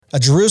A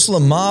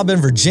Jerusalem mob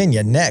in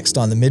Virginia next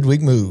on the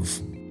Midweek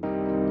Move.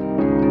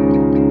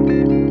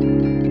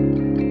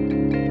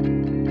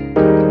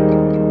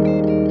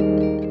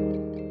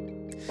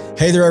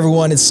 Hey there,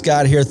 everyone. It's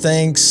Scott here.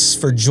 Thanks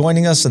for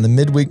joining us on the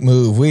Midweek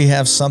Move. We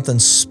have something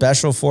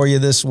special for you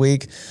this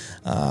week.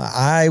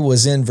 I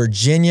was in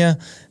Virginia,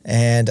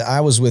 and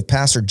I was with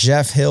Pastor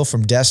Jeff Hill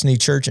from Destiny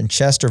Church in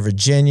Chester,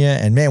 Virginia.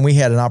 And man, we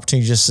had an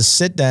opportunity just to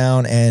sit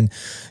down and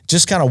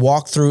just kind of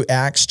walk through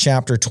Acts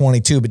chapter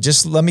 22. But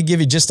just let me give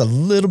you just a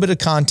little bit of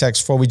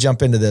context before we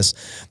jump into this.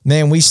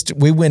 Man,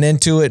 we went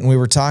into it and we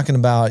were talking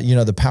about,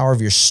 the power of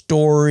your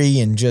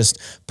story and just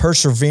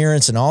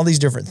perseverance and all these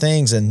different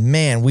things. And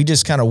man, we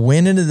just kind of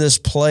went into this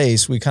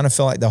place. We kind of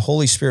felt like the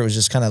Holy Spirit was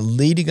just kind of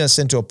leading us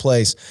into a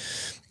place.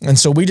 And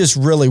so we just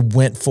really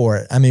went for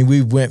it. I mean,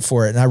 we went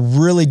for it. And I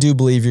really do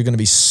believe you're going to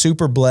be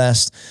super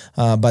blessed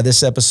by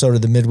this episode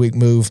of the Midweek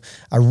Move.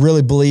 I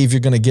really believe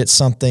you're going to get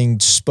something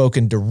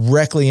spoken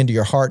directly into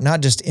your heart, not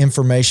just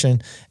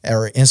information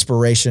or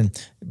inspiration,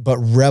 but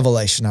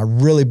revelation. I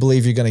really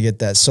believe you're going to get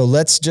that. So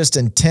let's just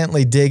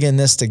intently dig in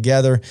this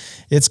together.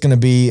 It's going to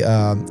be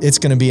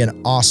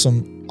an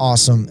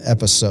awesome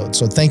episode.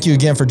 So thank you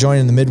again for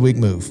joining the Midweek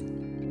Move.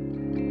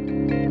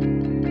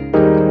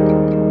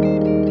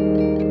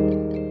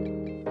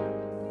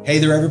 Hey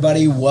there,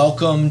 everybody.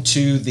 Welcome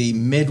to the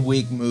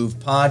Midweek Move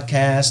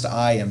podcast.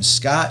 I am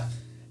Scott,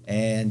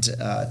 and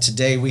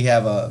today we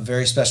have a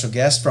very special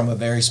guest from a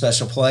very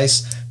special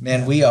place.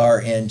 Man, we are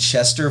in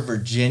Chester,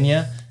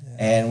 Virginia,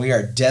 and we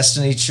are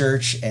Destiny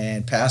Church,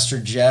 and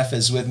Pastor Jeff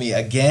is with me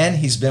again.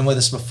 He's been with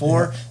us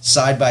before,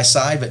 side by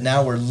side, but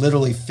now we're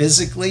literally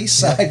physically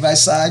side by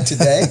side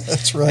today.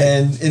 That's right.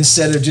 And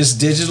instead of just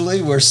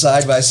digitally, we're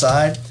side by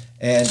side.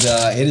 And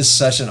it is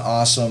such an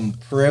awesome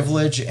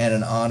privilege and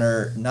an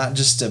honor, not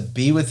just to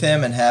be with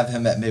him and have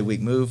him at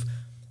Midweek Move,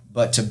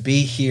 but to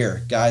be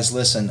here. Guys,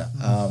 listen,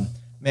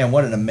 man,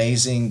 what an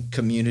amazing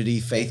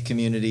community, faith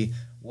community.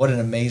 What an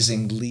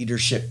amazing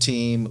leadership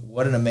team.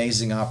 What an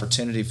amazing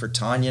opportunity for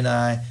Tanya and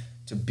I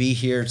to be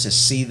here, to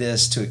see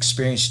this, to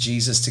experience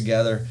Jesus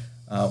together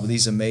with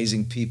these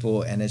amazing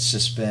people. And it's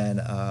just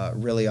been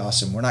really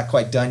awesome. We're not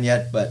quite done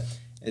yet, but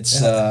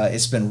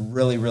it's been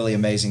really, really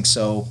amazing.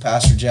 So,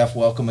 Pastor Jeff,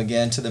 welcome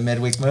again to the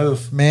Midweek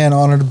Move. Man,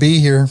 honored to be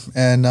here.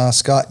 And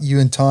Scott, you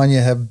and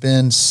Tanya have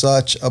been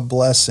such a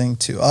blessing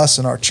to us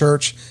and our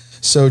church.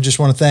 So just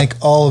want to thank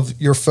all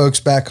of your folks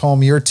back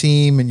home, your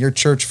team and your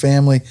church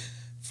family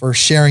for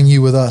sharing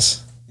you with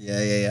us.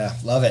 Yeah.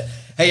 Love it.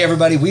 Hey,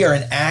 everybody, we are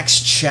in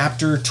Acts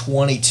chapter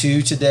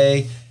 22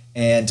 today.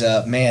 And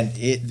man,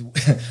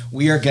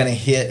 we are going to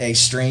hit a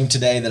stream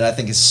today that I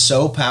think is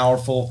so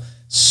powerful,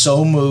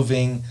 so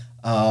moving.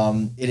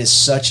 It is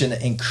such an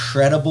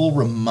incredible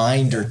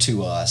reminder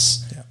to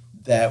us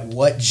that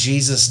what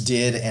Jesus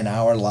did in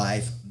our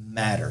life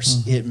matters.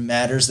 Mm-hmm. It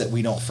matters that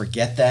we don't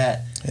forget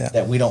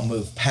that we don't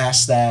move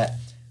past that.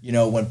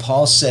 When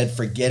Paul said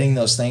forgetting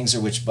those things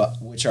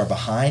which are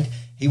behind,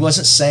 he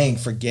wasn't saying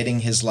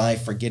forgetting his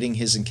life, forgetting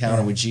his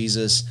encounter with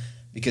Jesus,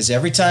 because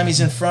every time he's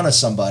in front of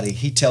somebody,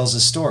 he tells a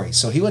story.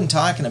 So he wasn't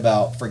talking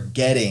about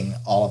forgetting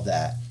all of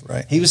that.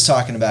 Right. He was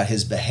talking about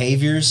his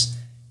behaviors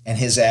and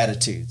his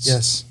attitudes.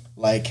 Yes.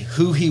 Like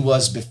who he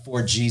was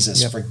before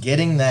Jesus,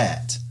 forgetting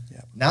that.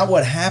 Yep. Not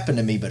what happened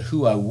to me, but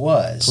who I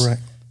was.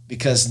 Correct.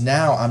 Because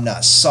now I'm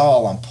not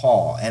Saul, I'm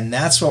Paul. And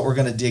that's what we're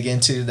going to dig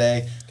into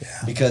today. Yeah.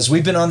 Because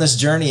we've been on this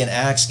journey in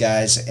Acts,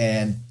 guys,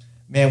 and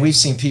man, we've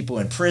seen people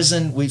in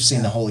prison. We've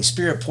seen the Holy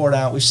Spirit poured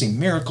out. We've seen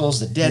miracles,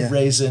 the dead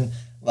raising,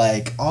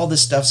 like all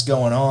this stuff's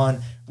going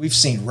on. We've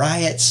seen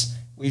riots.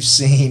 We've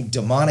seen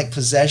demonic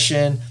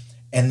possession.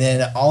 And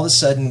then all of a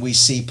sudden we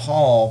see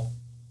Paul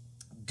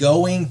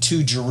going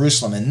to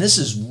Jerusalem, and this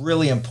is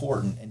really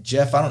important. And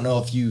Jeff, I don't know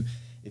if you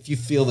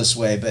feel this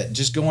way, but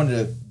just going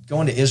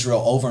to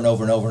Israel over and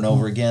over and over and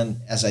over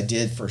again, as I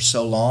did for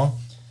so long,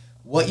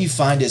 what you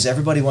find is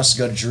everybody wants to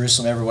go to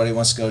Jerusalem. Everybody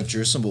wants to go to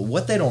Jerusalem, but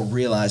what they don't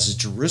realize is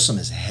Jerusalem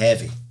is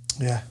heavy.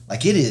 Yeah,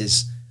 like it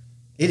is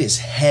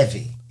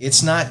heavy.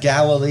 It's not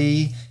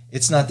Galilee.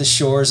 It's not the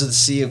shores of the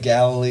Sea of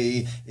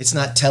Galilee. It's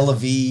not Tel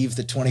Aviv,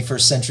 the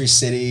 21st century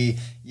city.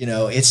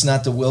 It's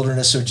not the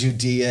wilderness of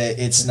Judea.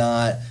 It's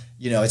not.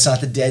 It's not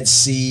the Dead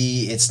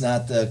Sea. It's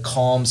not the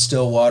calm,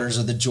 still waters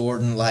of the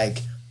Jordan. Like,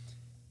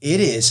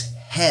 it is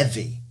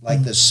heavy.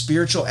 Like, the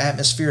spiritual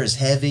atmosphere is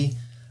heavy.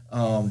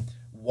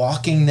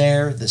 Walking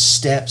there, the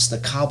steps, the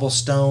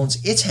cobblestones,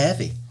 it's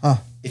heavy. Huh.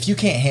 If you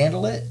can't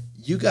handle it,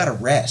 you got to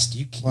rest.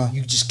 You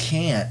just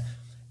can't.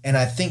 And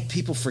I think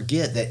people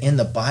forget that in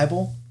the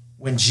Bible,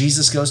 when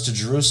Jesus goes to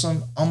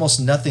Jerusalem, almost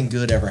nothing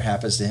good ever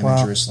happens to him in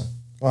Jerusalem.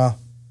 Wow.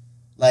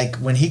 Like,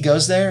 when he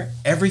goes there,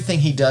 everything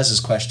he does is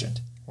questioned.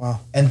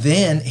 Wow. And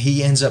then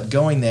he ends up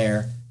going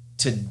there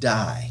to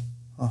die.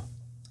 Huh.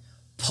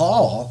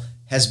 Paul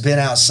has been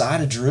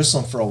outside of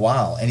Jerusalem for a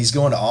while, and he's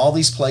going to all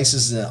these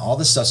places and all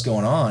this stuff's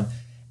going on.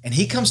 And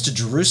he comes to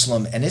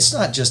Jerusalem, and it's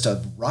not just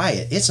a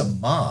riot, it's a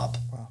mob.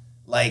 Wow.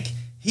 Like,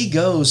 he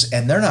goes,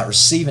 and they're not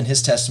receiving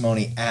his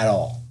testimony at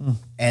all. Mm.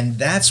 And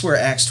that's where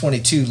Acts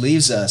 22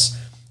 leaves us,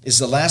 is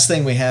the last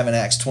thing we have in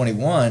Acts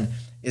 21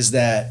 is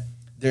that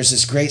there's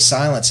this great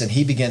silence and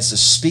he begins to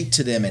speak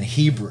to them in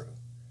Hebrew.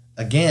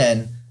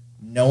 Again,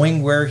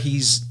 knowing where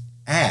he's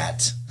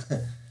at.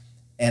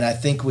 And I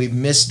think we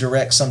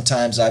misdirect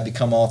sometimes, I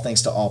become all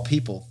things to all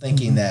people,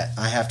 thinking that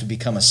I have to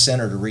become a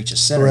sinner to reach a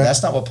sinner. Correct.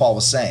 That's not what Paul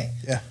was saying.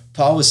 Yeah.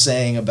 Paul was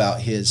saying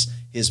about his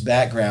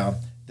background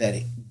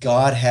that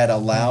God had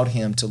allowed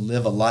him to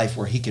live a life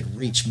where he could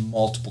reach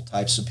multiple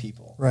types of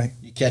people. Right.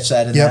 You catch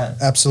that in Yep,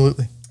 that?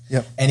 absolutely.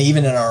 Yep. And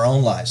even in our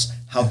own lives,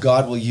 how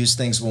God will use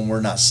things when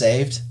we're not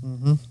saved,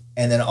 and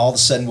then all of a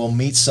sudden we'll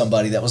meet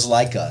somebody that was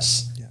like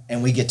us,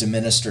 and we get to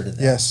minister to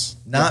them. Yes.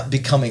 Not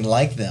becoming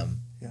like them,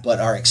 but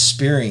our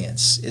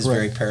experience is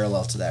very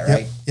parallel to that,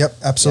 right? Yep,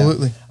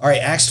 absolutely. Yeah. All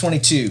right, Acts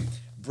 22.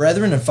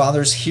 Brethren and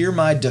fathers, hear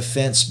my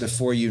defense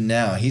before you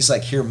now. He's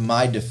like, hear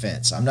my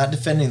defense. I'm not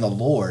defending the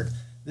Lord.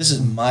 This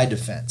is my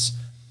defense.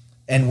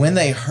 And when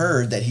they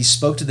heard that he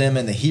spoke to them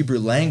in the Hebrew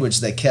language,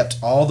 they kept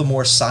all the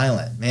more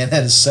silent. Man,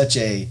 that is such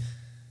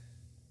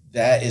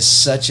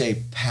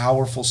a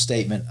powerful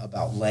statement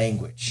about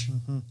language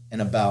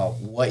and about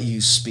what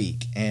you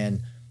speak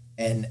and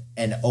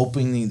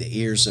opening the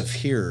ears of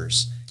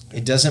hearers.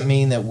 It doesn't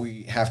mean that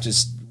we have to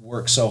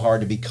work so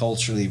hard to be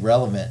culturally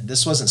relevant.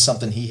 This wasn't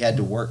something he had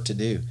to work to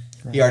do.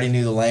 Right. He already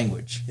knew the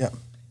language. Yep.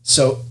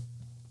 So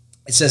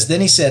it says,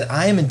 then he said,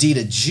 I am indeed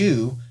a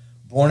Jew,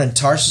 born in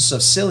Tarsus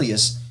of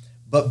Cilicia,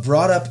 but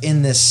brought up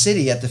in this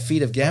city at the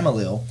feet of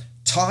Gamaliel,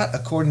 taught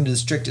according to the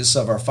strictest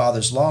of our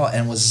father's law,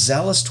 and was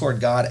zealous toward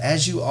God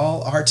as you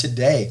all are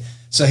today.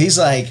 So he's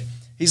like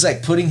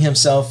putting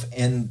himself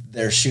in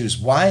their shoes.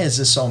 Why is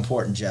this so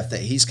important, Jeff?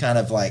 That he's kind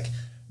of like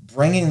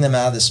bringing them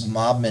out of this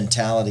mob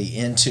mentality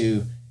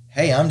into,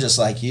 hey, I'm just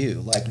like you.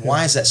 Like,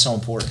 why is that so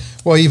important?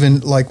 Well, even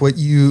like what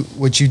you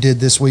did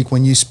this week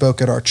when you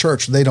spoke at our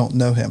church, they don't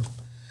know him.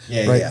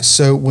 Yeah, right. Yeah.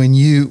 So when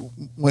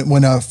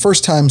a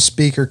first time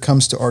speaker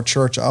comes to our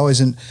church, I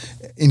always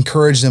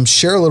encourage them,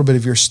 share a little bit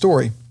of your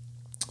story,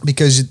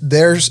 because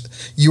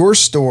your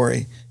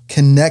story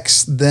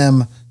connects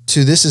them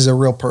to, this is a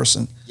real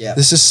person. Yeah.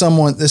 This is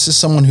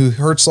someone who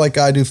hurts like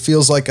I do,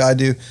 feels like I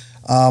do.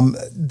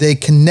 They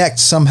connect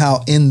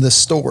somehow in the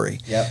story.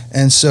 Yep.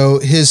 And so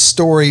his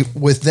story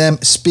with them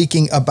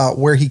speaking about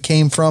where he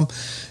came from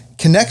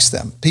connects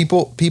them.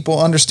 People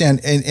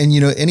understand. And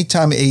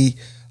anytime a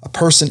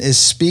person is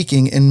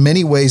speaking, in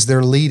many ways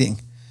they're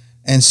leading.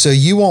 And so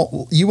you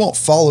won't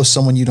follow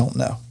someone you don't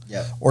know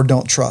or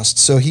don't trust.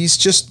 So he's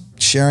just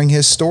sharing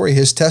his story,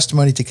 his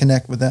testimony to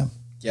connect with them.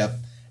 Yep.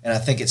 And I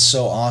think it's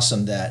so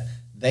awesome that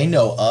they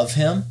know of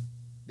him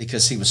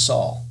because he was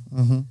Saul.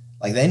 Mm-hmm.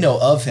 Like, they know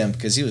of him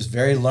because he was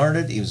very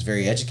learned, he was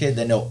very educated.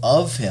 They know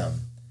of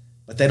him,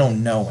 but they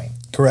don't know him.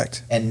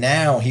 Correct. And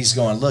now he's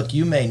going, look,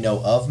 you may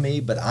know of me,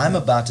 but I'm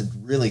about to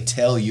really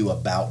tell you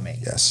about me.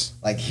 Yes.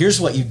 Like,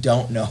 here's what you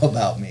don't know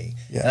about me.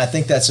 Yeah. And I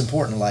think that's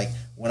important. Like,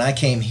 when I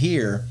came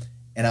here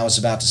and I was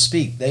about to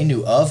speak, they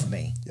knew of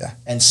me. Yeah.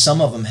 And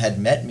some of them had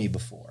met me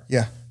before.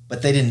 Yeah.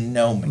 But they didn't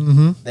know me.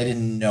 Mm-hmm. They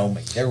didn't know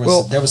me. There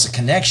was a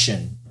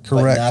connection.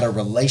 Correct. But not a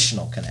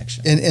relational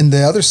connection. And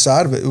the other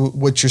side of it,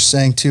 what you're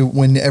saying too,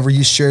 whenever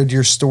you shared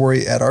your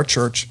story at our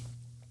church,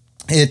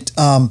 it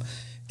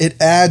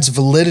adds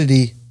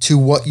validity to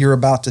what you're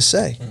about to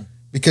say,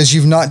 because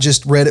you've not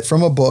just read it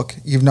from a book,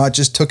 you've not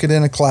just took it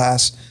in a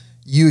class,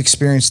 you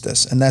experienced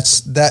this, and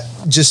that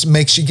just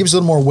gives a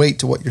little more weight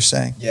to what you're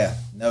saying. Yeah,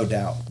 no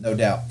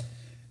doubt.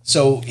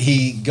 So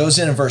he goes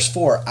in verse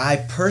 4, I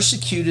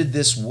persecuted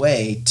this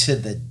way to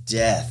the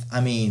death.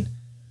 I mean,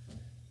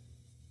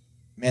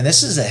 man,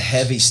 this is a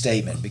heavy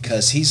statement,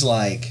 because he's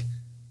like,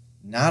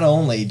 not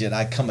only did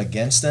I come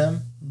against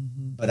them,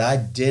 but I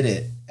did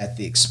it at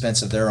the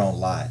expense of their own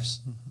lives.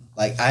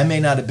 Like, I may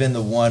not have been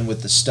the one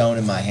with the stone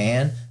in my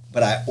hand,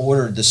 but I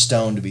ordered the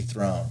stone to be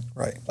thrown.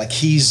 Right. Like,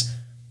 he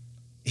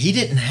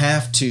didn't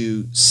have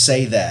to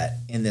say that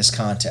in this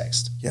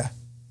context. Yeah.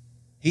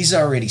 He's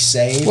already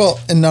saved. Well,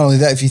 and not only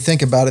that, if you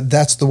think about it,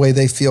 that's the way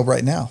they feel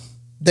right now.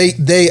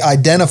 They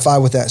identify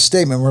with that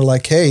statement. We're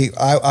like, hey,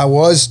 I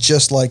was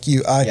just like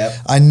you.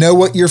 I know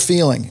what you're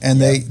feeling,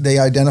 and they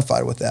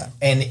identified with that.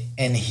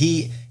 And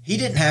he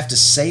didn't have to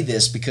say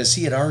this because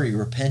he had already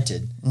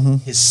repented. Mm-hmm.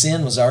 His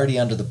sin was already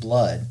under the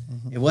blood.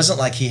 Mm-hmm. It wasn't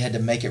like he had to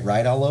make it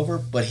right all over,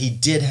 but he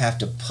did have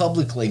to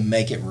publicly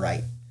make it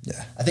right.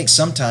 Yeah. I think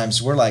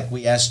sometimes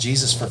we ask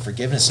Jesus for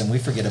forgiveness and we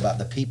forget about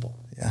the people.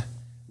 Yeah.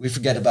 We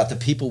forget about the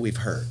people we've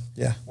hurt.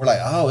 Yeah. We're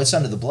like, oh, it's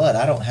under the blood.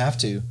 I don't have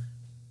to.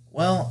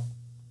 Well,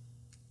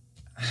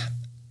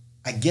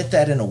 I get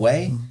that in a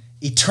way. Mm-hmm.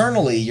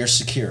 Eternally, you're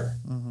secure.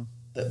 Mm-hmm.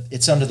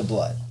 It's under the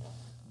blood.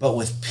 But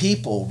with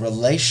people,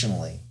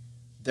 relationally,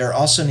 there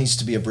also needs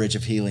to be a bridge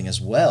of healing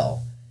as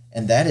well.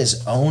 And that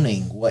is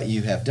owning what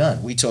you have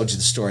done. We told you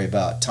the story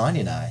about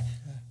Tanya and I,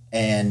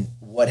 and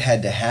what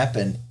had to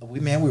happen. We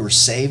were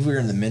saved. We were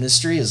in the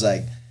ministry. It's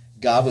like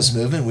God was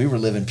moving. We were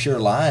living pure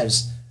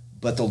lives.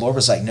 But the Lord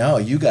was like, no,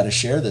 you got to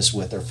share this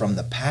with her from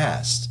the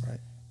past. Right.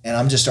 And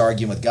I'm just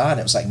arguing with God. And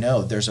it was like,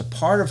 no, there's a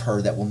part of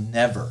her that will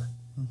never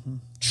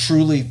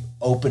truly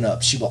open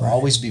up. She will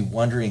always be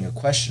wondering or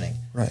questioning.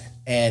 Right.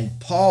 And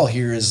Paul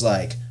here is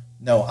like,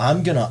 no,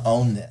 I'm going to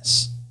own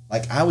this.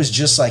 Like, I was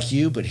just like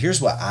you, but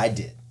here's what I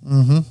did.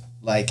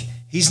 Like,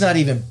 he's not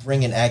even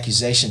bringing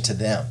accusation to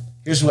them.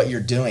 Here's what you're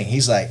doing.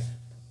 He's like,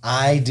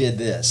 I did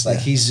this. Like,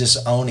 he's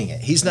just owning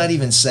it. He's not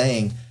even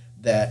saying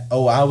that,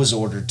 oh, I was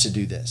ordered to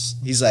do this.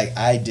 He's like,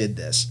 I did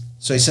this.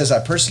 So he says, I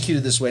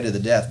persecuted this way to the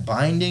death,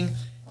 binding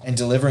and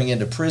delivering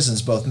into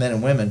prisons both men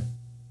and women,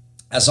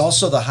 as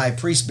also the high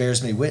priest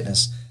bears me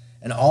witness,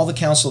 and all the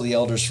council of the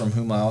elders, from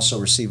whom I also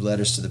received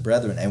letters to the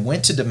brethren, and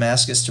went to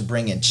Damascus to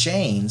bring in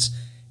chains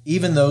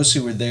even those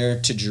who were there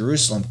to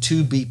Jerusalem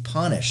to be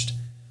punished.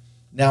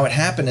 Now it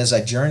happened as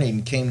I journeyed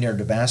and came near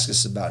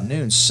Damascus about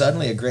noon,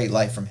 suddenly a great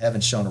light from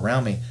heaven shone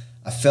around me.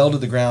 I fell to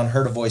the ground,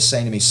 heard a voice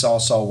saying to me, Saul,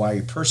 Saul, why are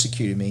you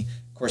persecuting me?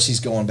 Of course, he's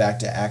going back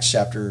to Acts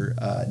chapter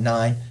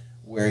 9,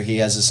 where he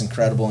has this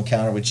incredible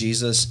encounter with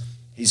Jesus.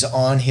 He's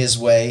on his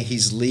way.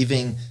 He's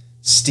leaving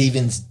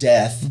Stephen's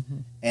death,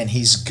 and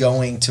he's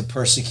going to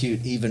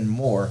persecute even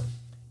more.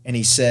 And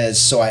he says,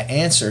 so I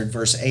answered,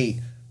 verse 8,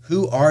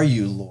 who are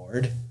you,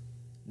 Lord?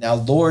 Now,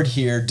 Lord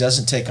here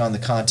doesn't take on the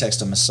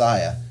context of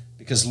Messiah,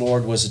 because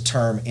Lord was a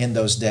term in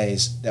those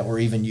days that were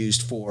even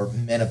used for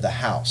men of the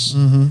house.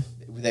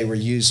 They were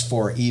used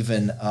for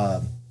even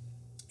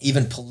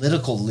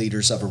political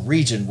leaders of a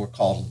region were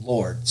called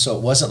Lord. So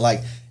it wasn't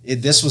like,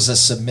 this was a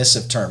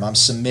submissive term. I'm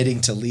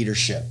submitting to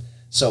leadership.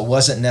 So it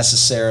wasn't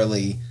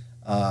necessarily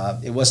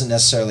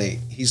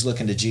he's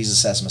looking to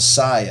Jesus as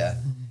Messiah.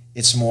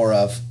 It's more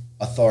of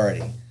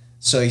authority.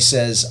 So he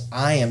says,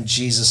 I am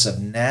Jesus of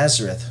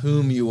Nazareth,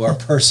 whom you are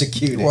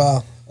persecuting.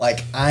 Wow.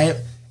 Like,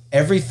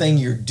 everything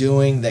you're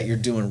doing that you're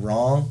doing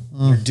wrong,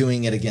 you're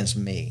doing it against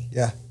me.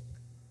 Yeah.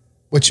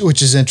 Which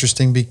is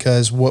interesting,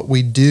 because what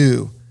we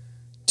do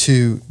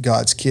to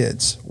God's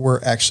kids,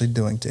 we're actually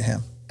doing to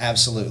him.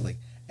 Absolutely.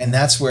 And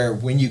that's where,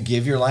 when you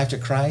give your life to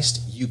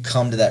Christ, you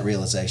come to that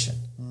realization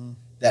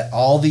that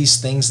all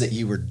these things that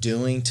you were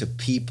doing to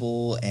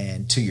people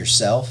and to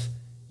yourself,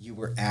 you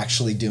were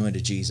actually doing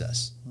to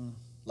Jesus.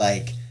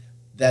 Like,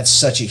 that's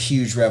such a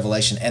huge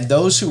revelation. And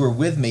those who were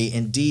with me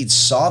indeed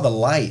saw the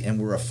light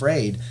and were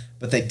afraid,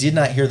 but they did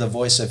not hear the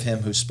voice of him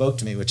who spoke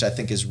to me, which I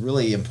think is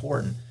really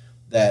important.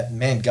 That,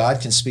 man,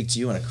 God can speak to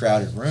you in a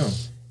crowded room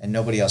and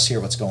nobody else hear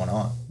what's going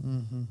on.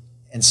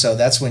 And so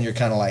that's when you're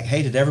kind of like,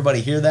 hey, did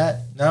everybody hear that?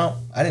 No,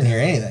 I didn't hear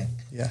anything.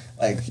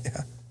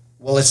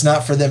 Well, it's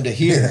not for them to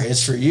hear.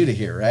 It's for you to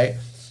hear, right?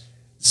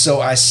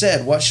 So I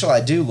said, what shall I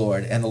do,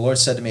 Lord? And the Lord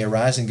said to me,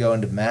 arise and go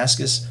into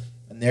Damascus,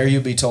 and there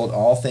you'll be told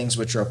all things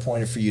which are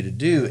appointed for you to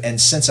do. And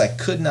since I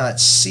could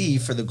not see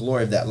for the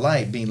glory of that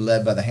light, being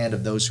led by the hand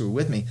of those who were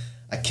with me,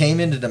 I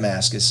came into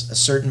Damascus, a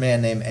certain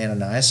man named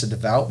Ananias, a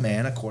devout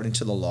man according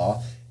to the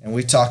law. And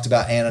we talked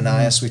about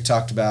Ananias. We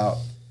talked about,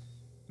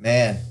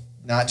 man,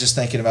 not just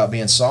thinking about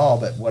being Saul,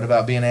 but what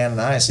about being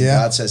Ananias? And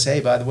God says,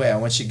 hey, by the way, I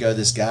want you to go to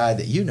this guy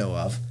that you know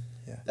of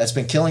that's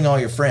been killing all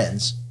your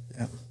friends,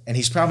 and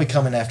he's probably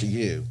coming after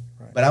you.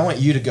 But I want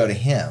you to go to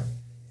him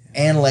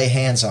and lay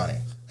hands on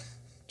him.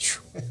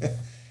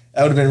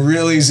 That would have been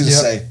real easy to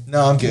say,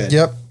 no, I'm good.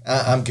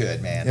 I'm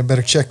good, man. You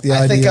better check the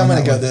ID. I think I'm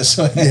going to go this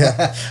way.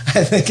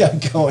 I think I'm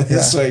going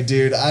this way,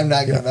 dude. I'm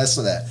not going to mess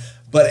with that.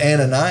 But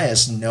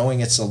Ananias, knowing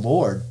it's the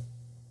Lord,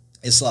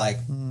 it's like,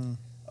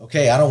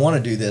 okay, I don't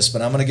want to do this,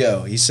 but I'm going to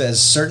go. He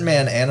says, certain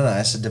man,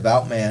 Ananias, a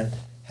devout man,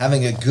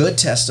 having a good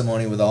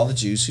testimony with all the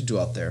Jews who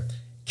dwelt there,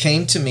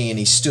 came to me, and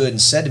he stood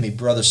and said to me,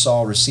 Brother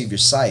Saul, receive your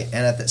sight.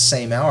 And at that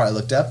same hour I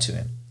looked up to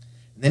him.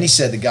 And then he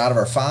said, the God of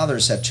our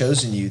fathers have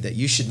chosen you, that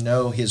you should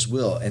know his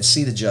will and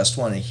see the just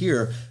one and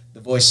hear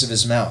the voice of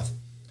his mouth.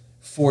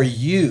 For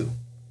you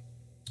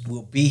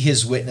will be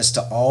his witness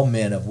to all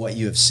men of what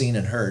you have seen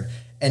and heard.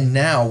 And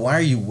now, why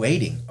are you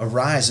waiting?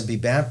 Arise and be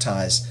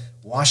baptized.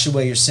 Wash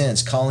away your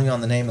sins, calling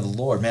on the name of the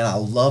Lord. Man, I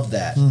love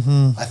that.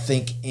 I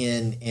think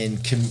in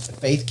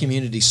faith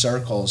community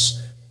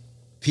circles,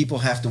 people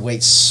have to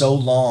wait so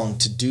long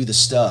to do the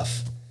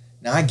stuff.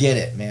 Now, I get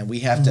it, man. We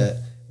have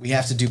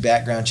to do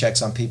background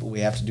checks on people. We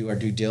have to do our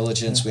due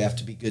diligence. We have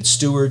to be good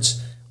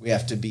stewards. We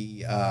have to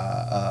be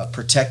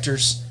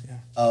protectors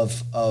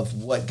of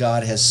what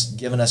God has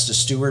given us to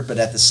steward. But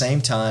at the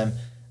same time,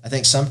 I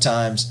think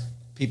sometimes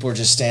people are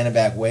just standing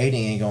back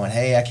waiting and going,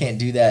 hey, I can't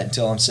do that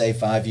until I'm saved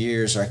 5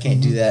 years, or I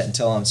can't do that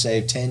until I'm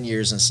saved 10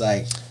 years. And it's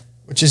like,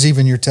 which is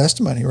even your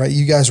testimony, right?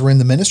 You guys were in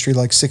the ministry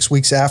like 6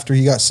 weeks after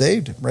you got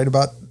saved, right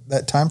about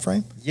that time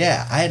frame?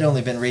 Yeah, I had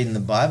only been reading the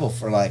Bible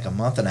for like a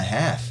month and a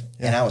half,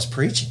 and I was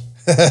preaching.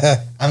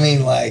 I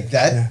mean, like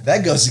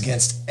that goes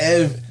against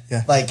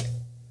like,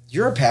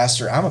 you're a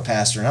pastor, I'm a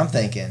pastor, and I'm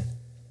thinking,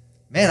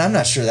 man, I'm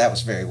not sure that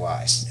was very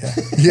wise.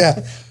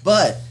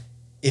 But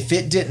if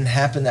it didn't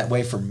happen that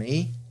way for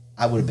me,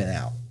 I would have been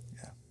out.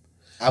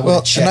 I would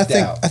have checked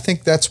out. I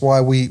think that's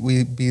why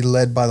we be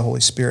led by the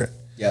Holy Spirit.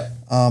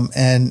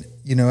 And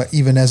you know,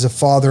 even as a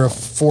father of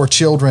 4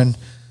 children,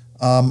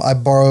 I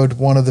borrowed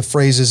one of the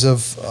phrases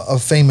of a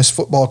famous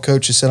football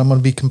coach who said, I'm going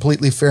to be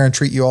completely fair and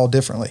treat you all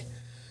differently.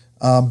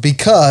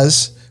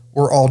 Because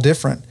we're all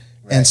different.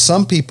 Right. And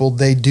some people,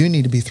 they do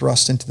need to be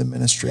thrust into the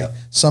ministry.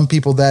 Some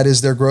people, that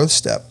is their growth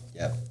step.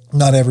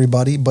 Not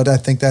everybody, but I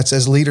think that's,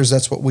 as leaders,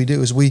 that's what we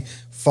do, is we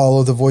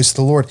follow the voice of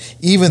the Lord.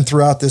 Even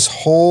throughout this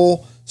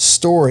whole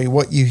story,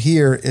 what you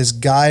hear is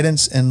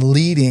guidance and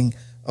leading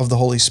of the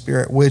Holy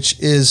Spirit, which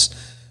is,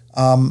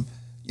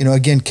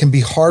 again, can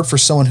be hard for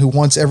someone who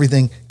wants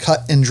everything cut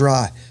and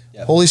dry.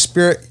 Yep. Holy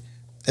Spirit,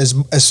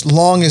 as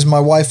long as my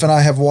wife and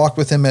I have walked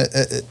with him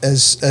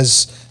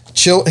as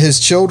his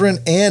children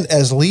and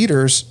as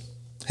leaders,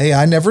 hey,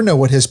 I never know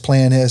what his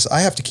plan is.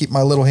 I have to keep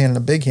my little hand in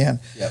a big hand.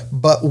 Yep.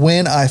 But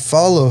when I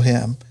follow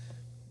him,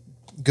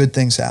 good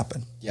things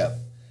happen. Yep.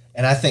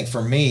 And I think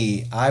for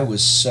me, I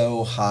was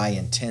so high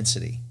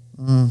intensity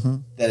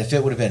that if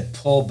it would have been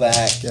pull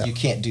back, you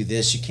can't do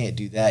this, you can't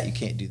do that, you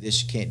can't do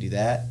this, you can't do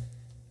that,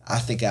 I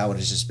think I would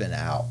have just been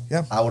out.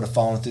 Yeah. I would have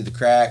fallen through the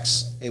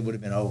cracks. It would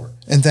have been over.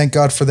 And thank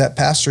God for that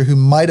pastor who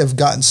might have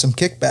gotten some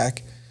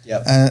kickback,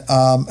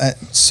 and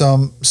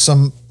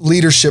some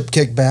leadership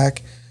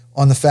kickback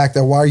on the fact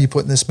that, why are you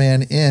putting this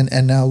man in,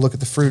 and now look at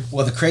the fruit.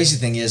 Well, the crazy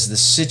thing is the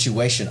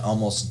situation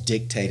almost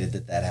dictated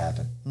that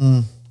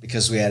happened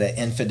because we had an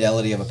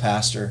infidelity of a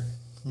pastor.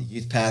 The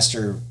youth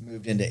pastor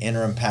moved into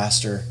interim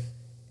pastor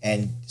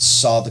and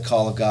saw the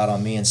call of God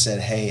on me and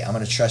said, hey, I'm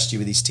going to trust you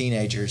with these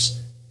teenagers.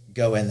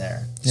 Go in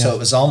there. Yeah. So it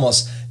was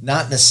almost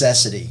not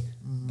necessity,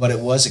 but it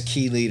was a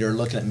key leader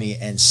looking at me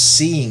and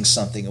seeing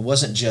something. It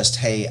wasn't just,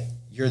 hey,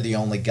 you're the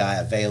only guy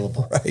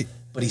available. Right.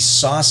 But he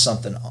saw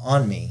something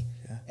on me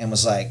and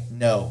was like,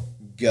 no,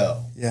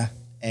 go. Yeah.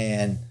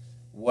 And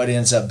what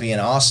ends up being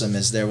awesome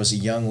is there was a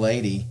young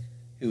lady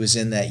who was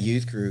in that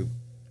youth group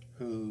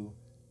who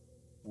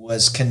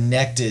was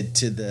connected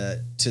to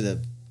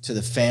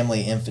the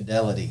family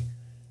infidelity.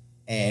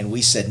 And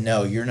we said,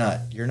 no, you're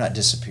not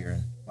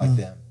disappearing like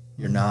them.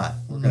 You're not.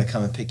 We're going to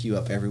come and pick you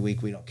up every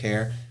week. We don't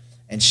care.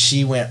 And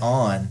she went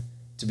on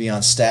to be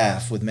on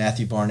staff with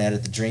Matthew Barnett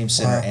at the Dream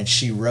Center, and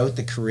she wrote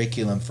the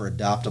curriculum for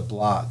Adopt a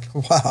Block.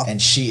 Wow.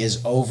 And she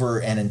is over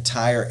an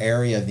entire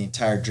area of the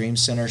entire Dream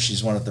Center.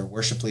 She's one of their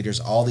worship leaders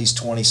all these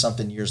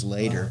 20-something years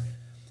later. Wow.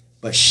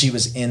 But she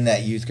was in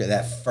that youth group,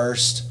 that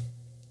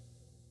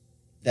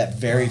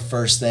very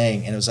first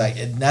thing. And it was like,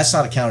 and that's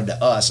not accounted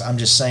to us. I'm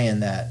just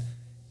saying that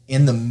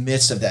in the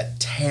midst of that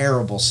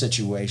terrible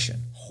situation,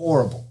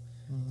 horrible,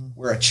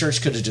 where a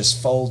church could have just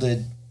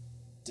folded,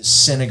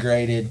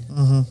 disintegrated.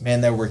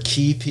 Man, there were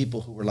key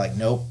people who were like,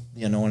 nope,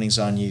 the anointing's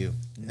on you.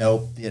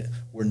 Nope,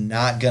 we're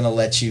not going to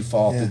let you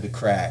fall through the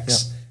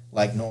cracks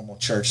like normal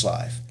church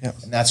life.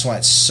 And that's why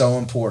it's so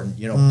important.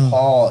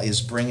 Paul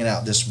is bringing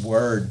out this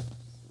word,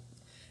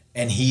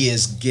 and he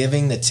is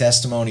giving the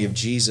testimony of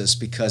Jesus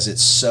because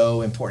it's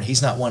so important.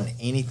 He's not wanting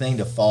anything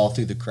to fall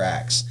through the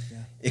cracks.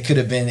 It could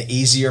have been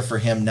easier for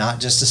him not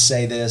just to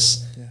say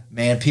this,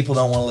 man, people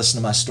don't want to listen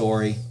to my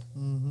story.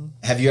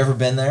 Have you ever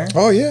been there?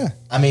 Oh, yeah.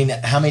 I mean,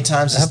 how many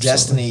times has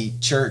Destiny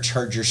Church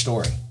heard your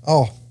story?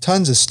 Oh,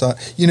 tons of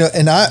stuff.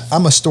 And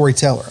I'm a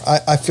storyteller.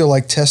 I feel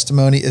like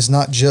testimony is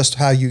not just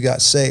how you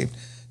got saved.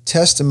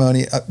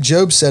 Testimony,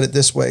 Job said it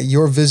this way,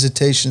 your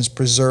visitations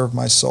preserve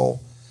my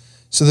soul.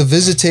 So the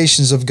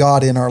visitations of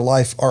God in our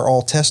life are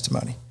all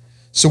testimony.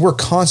 So we're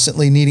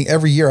constantly needing,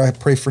 every year I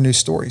pray for new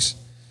stories.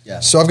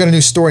 Yeah. So I've got a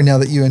new story now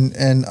that you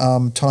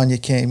and Tanya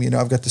came.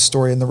 I've got the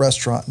story in the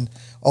restaurant and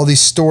all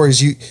these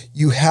stories. We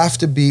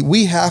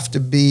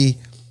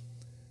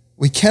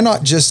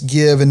cannot just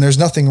give, and there's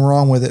nothing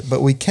wrong with it,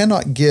 but we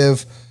cannot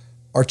give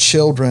our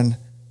children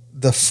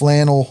the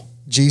flannel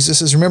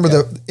Jesuses. Remember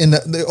in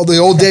the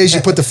old days,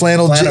 you put the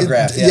flannel.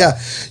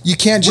 You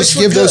can't just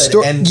give those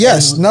stories.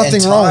 Yes,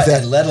 nothing wrong with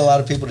that. And led a lot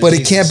of people to but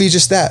Jesus. It can't be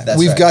just that. That's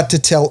We've got to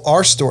tell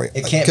our story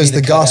because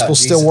the gospel's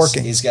still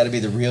working. It's got to be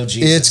the real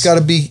Jesus. It's got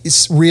to be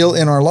real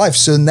in our life.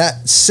 So in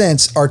that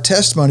sense, our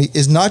testimony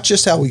is not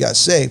just how we got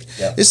saved.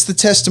 Yep. It's the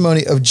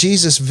testimony of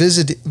Jesus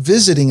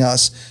visiting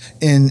us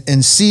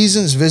in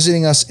seasons,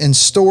 visiting us in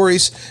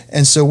stories.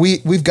 And so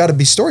we've got to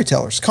be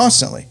storytellers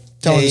constantly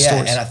telling the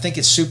stories. And I think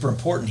it's super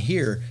important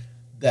here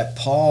that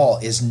Paul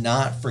is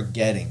not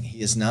forgetting.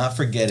 He is not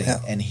forgetting,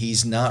 and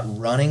he's not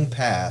running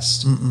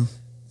past.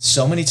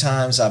 So many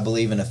times I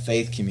believe in a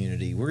faith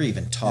community, we're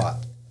even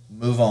taught,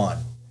 move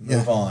on.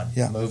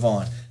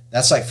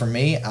 That's like, for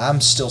me, I'm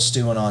still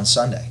stewing on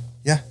Sunday.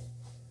 Yeah.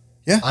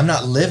 I'm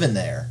not living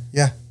there.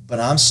 Yeah. But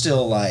I'm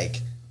still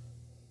like,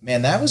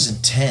 man, that was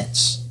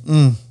intense.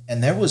 And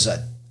there was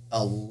a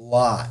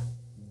lot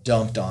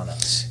dumped on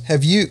us.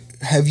 Have you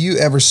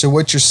ever, so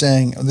what you're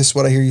saying, this is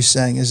what I hear you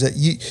saying, is that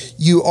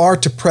you are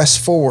to press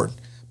forward,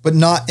 but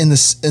not in the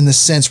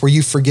sense where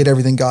you forget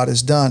everything God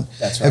has done.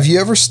 That's right. Have you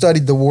ever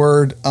studied the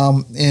word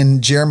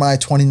in Jeremiah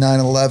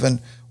 29:11,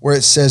 where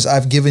it says,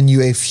 I've given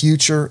you a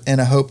future and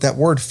a hope? That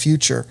word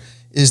future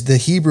is the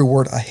Hebrew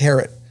word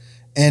aharit,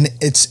 and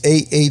it's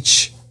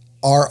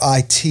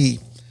AHRIT.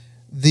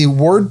 The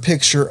word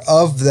picture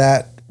of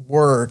that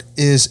word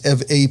is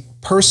of a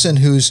person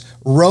who's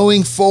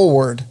rowing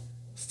forward,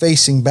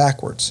 facing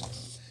backwards.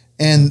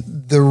 And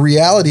the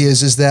reality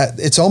is that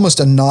it's almost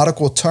a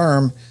nautical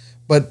term,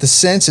 but the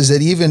sense is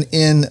that even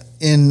in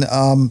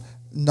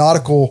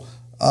nautical,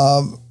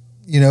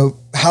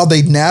 how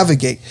they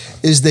navigate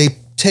is they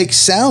take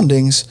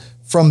soundings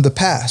from the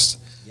past.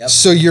 Yep.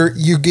 So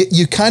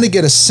you kind of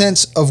get a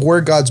sense of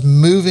where God's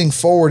moving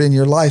forward in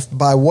your life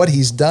by what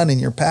He's done in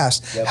your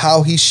past, Yep.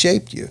 how He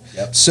shaped you.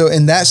 Yep. So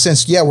in that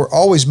sense, yeah, we're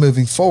always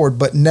moving forward,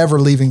 but never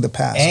leaving the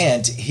past.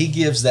 And He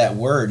gives that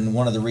word, and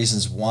one of the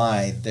reasons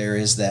why there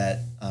is that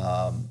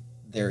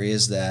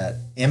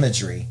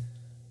imagery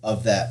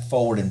of that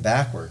forward and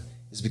backward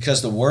is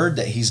because the word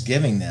that He's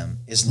giving them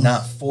is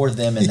not for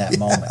them in that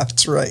moment.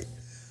 That's right.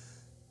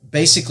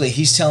 Basically,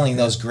 He's telling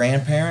those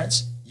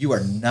grandparents, you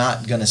are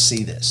not going to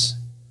see this.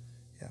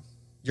 Yeah.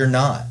 You're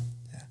not.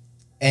 Yeah.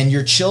 And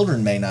your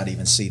children may not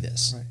even see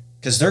this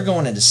because they're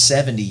going into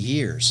 70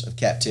 years of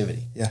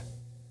captivity. Yeah.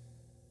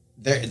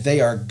 They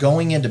are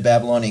going into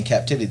Babylonian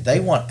captivity. They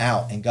want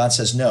out. And God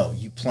says, no,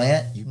 you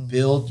plant, you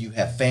build, you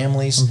have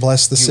families. And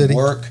bless the city. You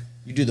work,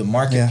 you do the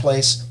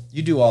marketplace,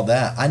 you do all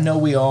that. I know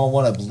we all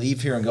want to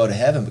leave here and go to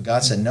heaven, but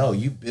God said, no,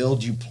 you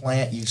build, you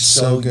plant, you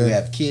sow, you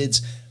have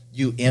kids,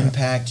 you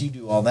impact, you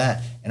do all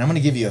that. And I'm going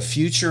to give you a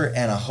future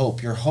and a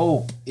hope. Your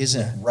hope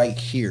isn't right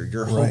here.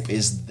 Your hope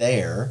is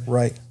there.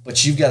 Right.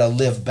 But you've got to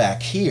live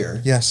back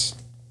here. Yes.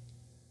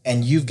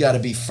 And you've got to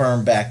be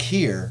firm back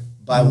here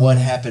by what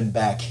happened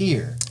back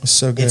here. It's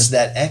so good. It's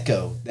that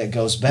echo that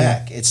goes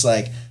back. It's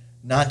like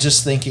not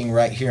just thinking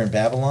right here in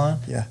Babylon,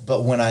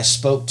 but when I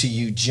spoke to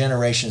you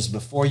generations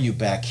before you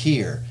back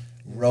here,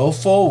 row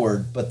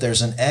forward, but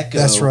there's an echo.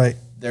 That's right.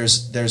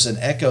 There's an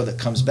echo that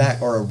comes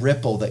back, or a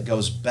ripple that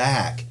goes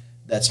back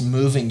that's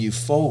moving you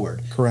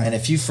forward. Correct. And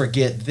if you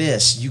forget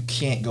this, you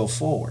can't go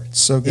forward.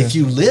 So good. If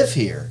you live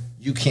here,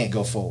 you can't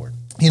go forward.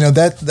 You know,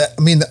 that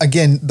I mean,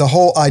 again, the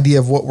whole idea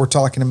of what we're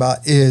talking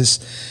about is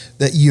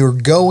that you're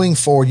going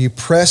forward, you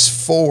press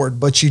forward,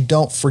 but you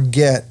don't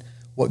forget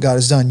what God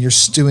has done. You're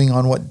stewing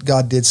on what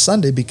God did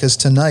Sunday, because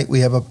tonight we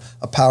have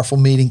a powerful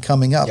meeting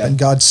coming up, and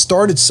God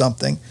started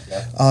something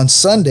on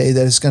Sunday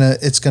that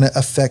it's gonna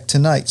affect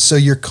tonight. So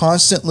you're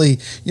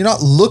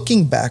not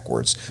looking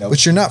backwards,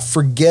 but you're not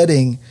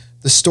forgetting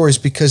the stories,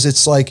 because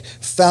it's like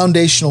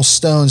foundational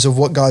stones of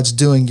what God's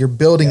doing. You're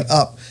building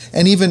up.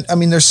 And even, I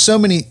mean, there's so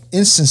many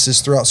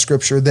instances throughout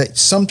Scripture that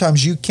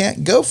sometimes you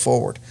can't go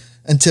forward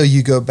until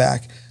you go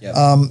back.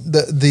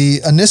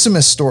 The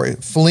Onesimus story,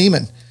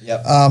 Philemon,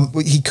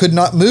 he could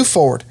not move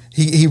forward.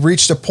 He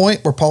reached a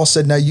point where Paul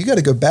said, "Now you got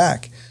to go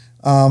back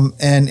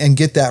and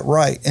get that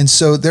right." And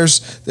so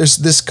there's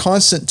this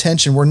constant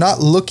tension. We're not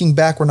looking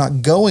back. We're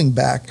not going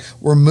back.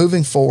 We're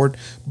moving forward,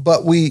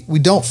 but we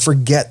don't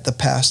forget the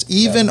past,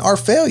 even our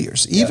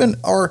failures, even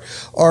our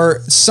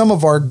some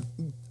of our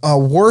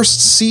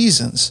worst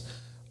seasons.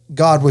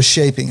 God was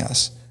shaping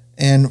us,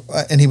 and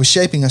He was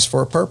shaping us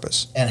for a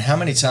purpose. And how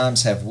many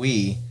times have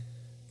we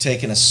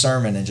taken a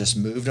sermon and just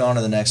moved on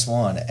to the next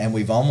one, and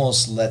we've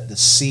almost let the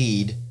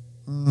seed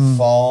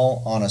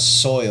fall on a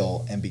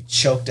soil and be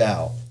choked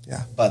out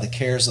by the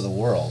cares of the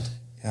world,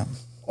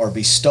 or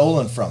be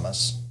stolen from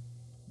us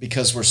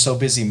because we're so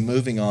busy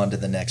moving on to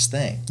the next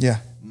thing.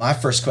 My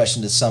first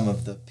question to some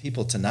of the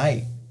people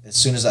tonight, as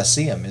soon as I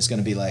see them, is going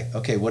to be like,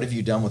 okay, what have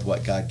you done with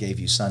what God gave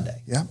you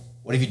Sunday?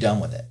 What have you done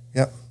with it?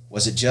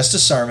 Was it just a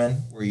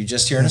sermon? Were you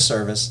just hearing a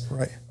service?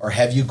 Or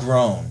have you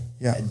grown?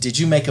 Did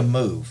you make a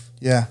move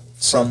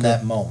from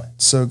that moment?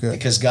 So good.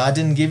 Because God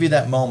didn't give you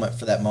that moment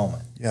for that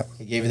moment.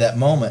 He gave you that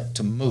moment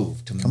to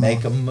move, to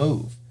make a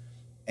move.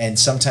 And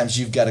sometimes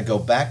you've got to go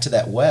back to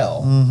that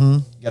well.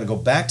 You've got to go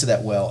back to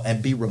that well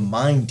and be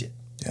reminded,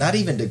 not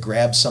even to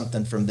grab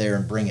something from there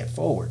and bring it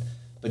forward,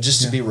 but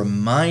just to be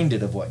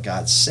reminded of what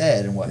God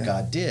said and what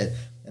God did.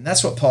 And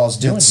that's what Paul's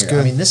doing here.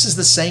 Good. I mean, this is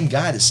the same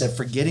guy that said,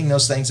 forgetting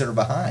those things that are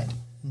behind.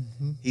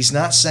 He's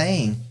not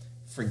saying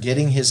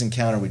forgetting his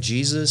encounter with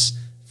Jesus,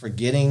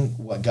 forgetting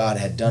what God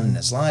had done in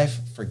his life,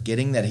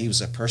 forgetting that he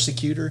was a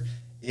persecutor.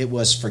 It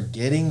was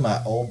forgetting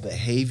my old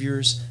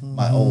behaviors,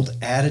 my old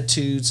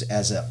attitudes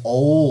as the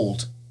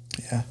old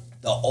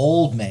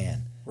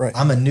man.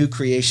 I'm a new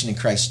creation in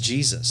Christ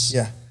Jesus.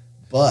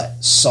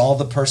 But Saul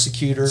the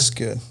persecutor,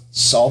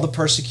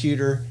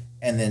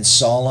 and then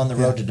Saul on the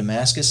road to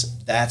Damascus,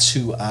 that's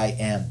who I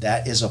am.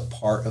 That is a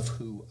part of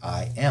who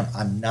I am.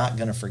 I'm not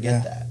going to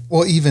forget that.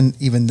 Well,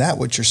 even that,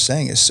 what you're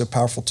saying is so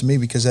powerful to me,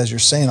 because as you're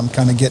saying, I'm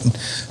kind of getting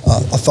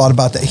a thought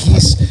about that.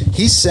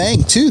 He's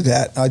saying too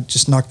that, I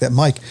just knocked that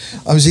mic.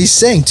 He's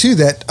saying too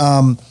that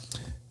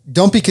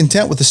don't be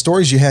content with the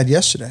stories you had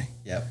yesterday.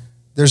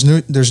 There's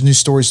new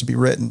stories to be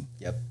written.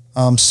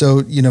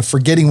 So,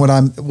 forgetting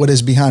what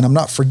is behind, I'm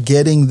not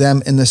forgetting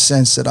them in the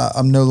sense that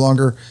I'm no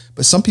longer,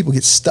 but some people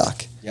get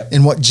stuck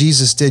in what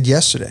Jesus did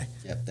yesterday.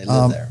 They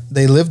live there.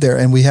 They live there,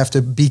 and we have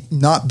to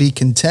not be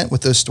content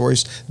with those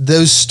stories.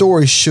 Those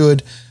stories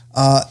should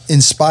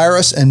inspire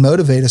us and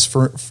motivate us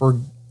for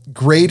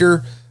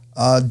greater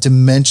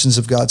dimensions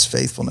of God's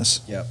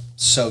faithfulness.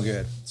 So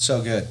good.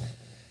 So good.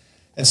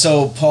 And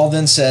so Paul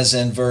then says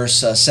in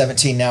verse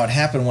 17, now it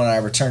happened when I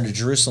returned to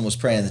Jerusalem, was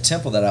praying in the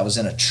temple, that I was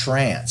in a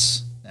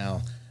trance.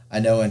 Now, I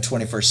know in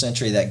 21st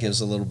century that gives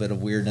a little bit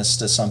of weirdness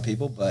to some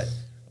people, but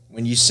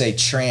when you say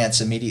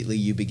trance, immediately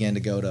you begin to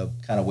go to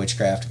kind of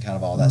witchcraft and kind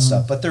of all that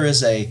stuff. But there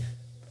is a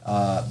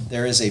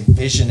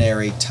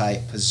visionary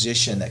type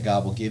position that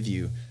God will give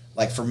you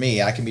Like for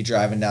me, I can be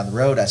driving down the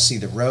road, I see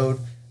the road,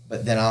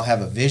 but then I'll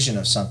have a vision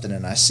of something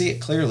and I see it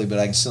clearly, but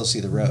I can still see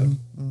the road.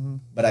 Mm-hmm.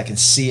 But I can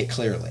see it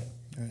clearly.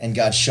 Right. And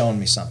God's showing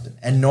me something.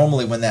 And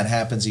normally when that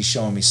happens, he's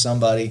showing me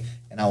somebody,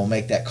 and I will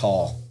make that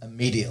call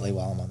immediately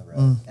while I'm on the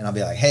road. And I'll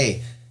be like,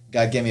 hey,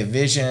 God gave me a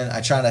vision.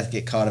 I try not to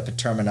get caught up in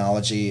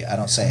terminology. I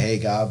don't say, hey,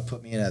 God,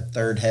 put me in a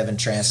third heaven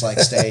trance-like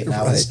state, and right.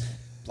 I was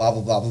blah,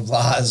 blah, blah, blah,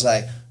 blah. I was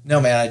like, no,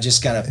 man, I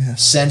just kind of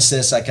sense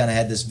this. I kind of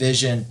had this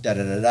vision,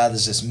 da-da-da-da.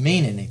 Does this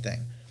mean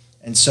anything?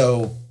 And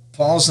so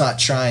Paul's not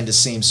trying to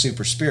seem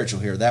super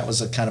spiritual here. That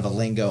was a kind of a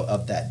lingo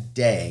of that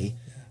day.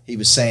 He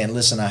was saying,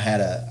 listen,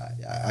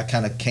 I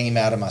kind of came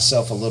out of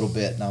myself a little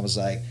bit, and I was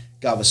like,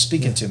 God was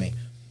speaking to me.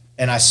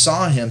 And I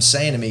saw him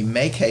saying to me,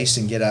 make haste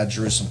and get out of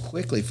Jerusalem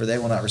quickly, for they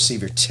will not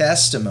receive your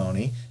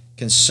testimony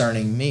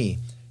concerning me.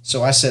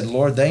 So I said,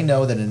 Lord, they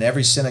know that in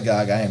every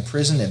synagogue I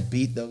imprisoned and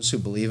beat those who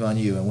believe on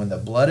you. And when the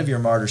blood of your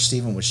martyr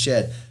Stephen was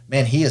shed,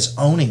 man, he is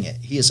owning it.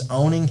 He is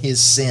owning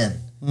his sin.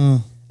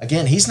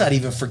 Again, he's not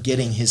even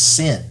forgetting his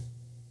sin.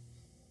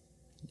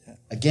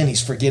 Again,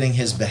 he's forgetting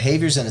his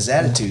behaviors and his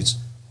attitudes,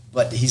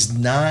 but he's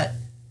not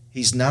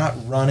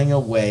running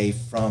away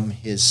from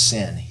his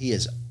sin. He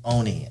is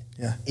owning it.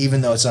 Yeah. Even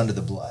though it's under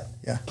the blood.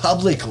 Yeah.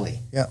 Publicly.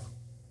 Yeah.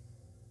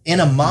 In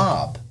a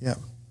mob. Yeah.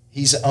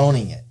 He's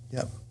owning it.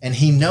 Yeah. And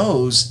he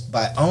knows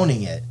by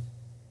owning it,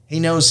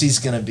 he knows he's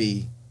going to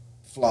be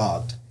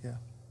flogged. Yeah.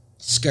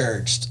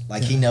 Scourged.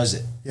 Like he knows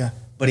it. Yeah.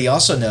 But he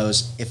also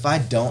knows if I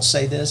don't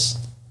say this,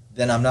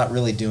 then I'm not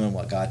really doing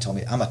what God told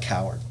me. I'm a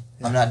coward.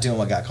 Yeah. I'm not doing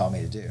what God called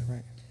me to do.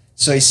 Right.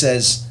 So he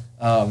says,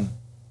 and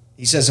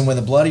when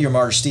the blood of your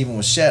martyr Stephen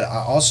was shed,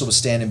 I also was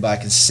standing by,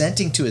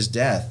 consenting to his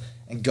death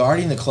and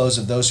guarding the clothes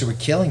of those who were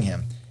killing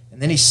him.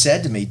 And then he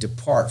said to me,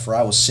 depart, for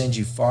I will send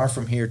you far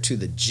from here to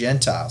the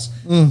Gentiles.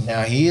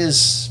 Now he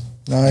is...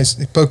 Nice.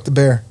 He poked the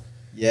bear.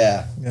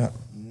 Yeah. Yeah.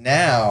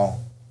 Now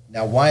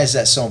why is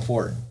that so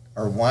important?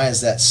 Or why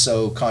is that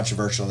so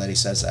controversial that he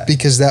says that?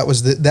 Because that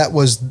was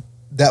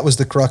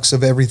the crux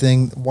of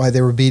everything, why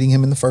they were beating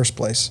him in the first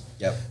place.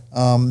 Yep.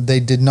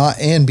 They did not,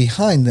 and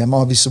behind them,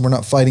 obviously we're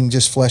not fighting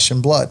just flesh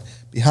and blood.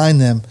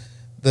 Behind them,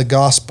 the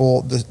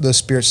gospel, the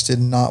spirits did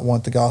not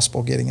want the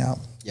gospel getting out.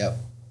 Yep.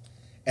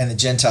 And the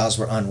Gentiles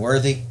were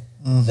unworthy.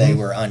 They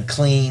were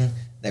unclean.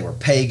 They were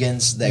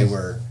pagans. They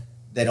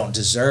don't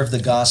deserve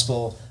the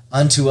gospel.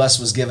 Unto us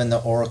was given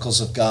the oracles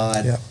of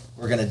God. Yep.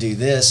 We're going to do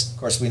this. Of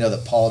course, we know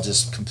that Paul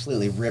just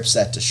completely rips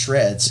that to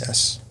shreds.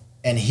 Yes.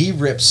 And he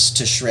rips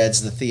to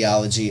shreds the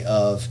theology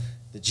of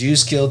the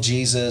Jews killed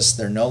Jesus.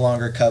 They're no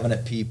longer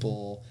covenant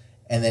people.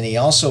 And then he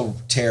also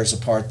tears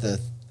apart the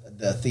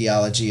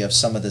theology of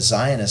some of the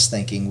Zionist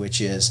thinking, which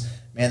is,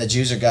 man, the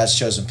Jews are God's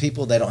chosen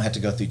people. They don't have to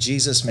go through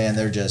Jesus, man.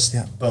 They're just,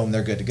 boom,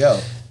 they're good to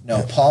go.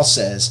 No, Paul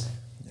says,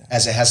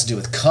 as it has to do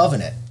with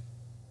covenant,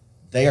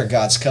 they are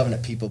God's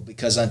covenant people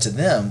because unto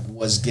them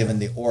was given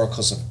the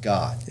oracles of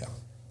God. Yeah.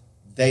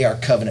 They are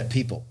covenant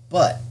people.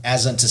 But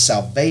as unto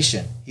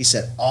salvation, he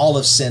said, all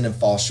have sinned and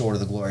fall short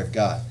of the glory of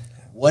God.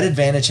 What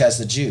advantage has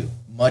the Jew?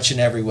 Much in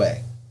every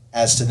way.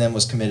 As to them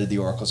was committed the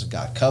oracles of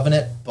God.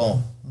 Covenant,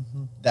 boom.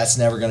 That's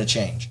never going to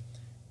change.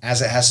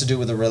 As it has to do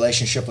with the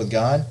relationship with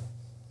God,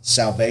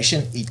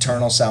 salvation,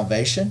 eternal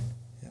salvation,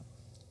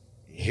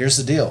 here's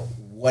the deal.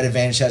 What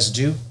advantage has the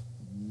Jew?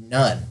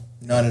 None.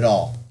 None at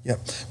all. Yep.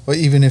 But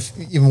even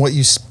what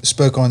you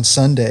spoke on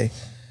Sunday,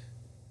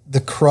 the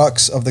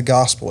crux of the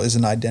gospel is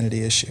an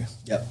identity issue.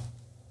 Yep.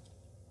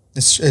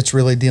 It's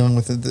really dealing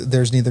with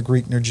there's neither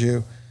Greek nor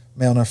Jew,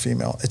 male nor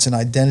female. It's an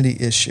identity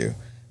issue.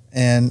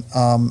 And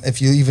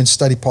if you even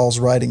study Paul's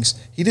writings,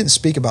 he didn't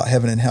speak about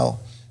heaven and hell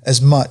as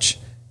much.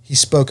 He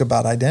spoke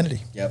about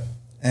identity. Yep.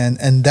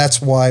 And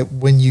that's why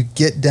when you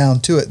get down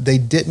to it, they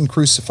didn't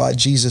crucify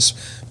Jesus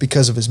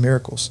because of his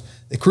miracles.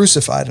 They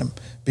crucified him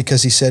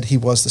because he said he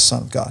was the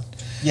Son of God.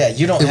 Yeah,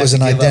 you don't have to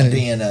give up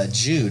being a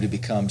Jew to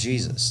become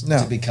Jesus,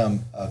 to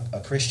become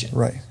a Christian.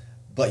 Right.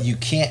 But you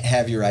can't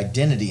have your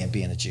identity in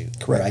being a Jew.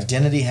 Correct. Your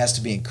identity has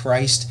to be in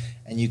Christ,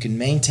 and you can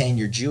maintain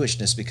your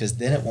Jewishness because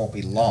then it won't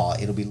be law,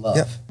 it'll be love.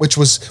 Yeah, which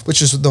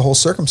is the whole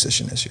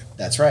circumcision issue.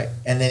 That's right.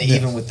 And then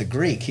even with the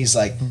Greek, he's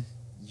like,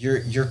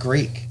 you're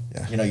Greek.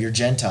 Yeah. You're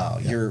Gentile.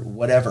 Yeah. You're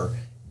whatever.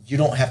 You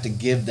don't have to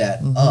give that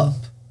up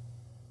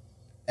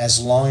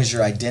as long as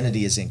your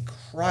identity is in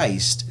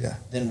Christ. Yeah.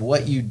 Then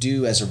what you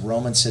do as a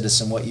Roman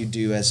citizen, what you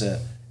do as a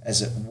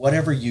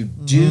whatever you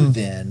do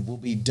then will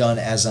be done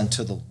as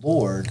unto the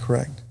Lord.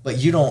 Correct. But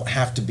you don't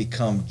have to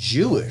become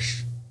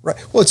Jewish. Right.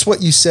 Well, it's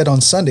what you said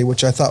on Sunday,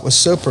 which I thought was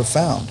so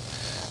profound,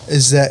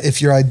 is that if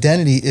your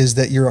identity is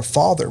that you're a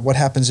father, what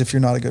happens if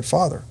you're not a good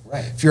father?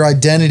 Right. If your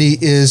identity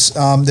is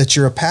that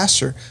you're a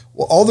pastor,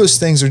 well, all those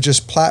things are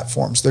just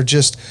platforms.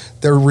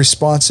 They're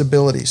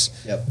responsibilities.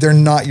 Yep. They're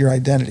not your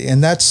identity.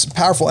 And that's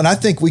powerful. And I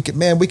think we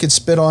could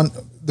spit on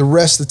the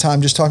rest of the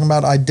time just talking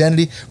about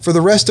identity for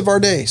the rest of our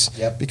days.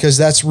 Yep. Because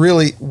that's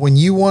really when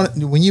you want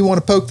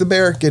to poke the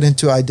bear, get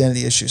into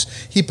identity issues.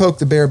 He poked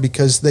the bear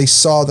because they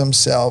saw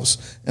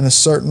themselves in a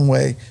certain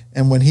way.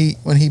 And when he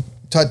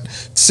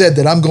said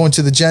that I'm going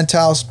to the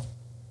Gentiles,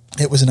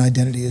 It was an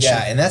identity issue.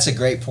 Yeah, and that's a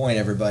great point,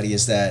 everybody,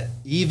 is that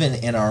even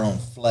in our own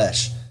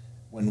flesh,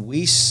 when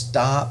we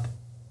stop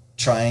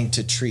trying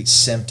to treat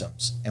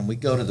symptoms and we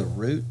go to the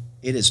root,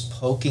 it is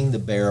poking the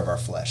bear of our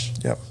flesh.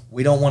 Yep.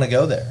 We don't want to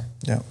go there.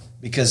 Yep.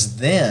 Because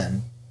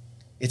then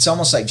it's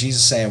almost like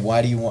Jesus saying,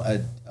 "Why do you want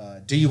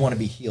to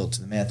be healed?"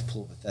 to the man at the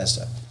pool of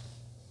Bethesda.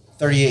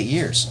 38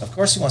 years. Of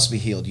course he wants to be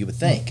healed, you would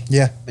think.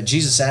 Yeah. But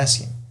Jesus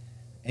asked him.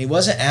 And he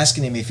wasn't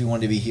asking him if he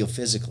wanted to be healed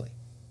physically.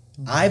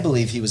 I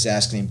believe he was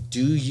asking him,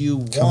 do you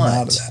Come want,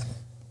 out of that.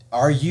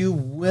 Are you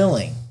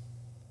willing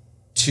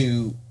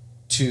to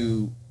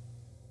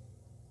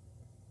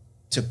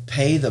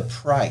pay the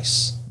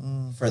price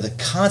for the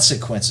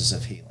consequences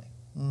of healing?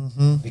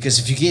 Mm-hmm. Because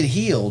if you get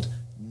healed,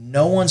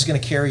 no one's going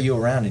to carry you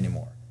around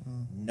anymore.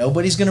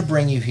 Nobody's going to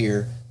bring you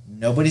here.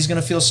 Nobody's going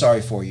to feel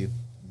sorry for you.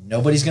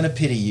 Nobody's going to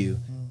pity you.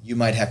 You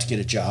might have to get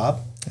a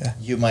job. Yeah.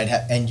 You might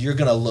have, and you're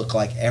going to look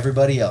like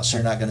everybody else.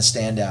 You're not going to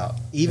stand out.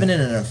 Even in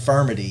an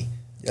infirmity,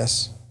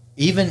 Yes.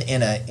 even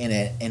in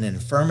an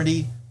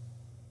infirmity,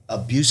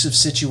 abusive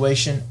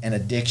situation, and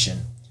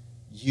addiction,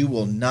 you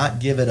will not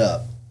give it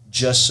up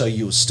just so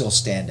you will still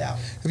stand out.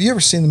 Have you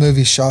ever seen the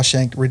movie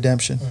Shawshank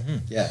Redemption? Mm-hmm.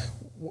 Yeah.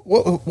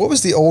 What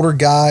was the older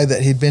guy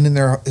that he'd been in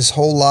there his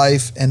whole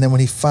life, and then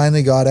when he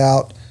finally got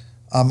out,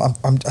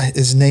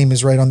 his name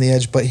is right on the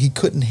edge, but he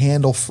couldn't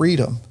handle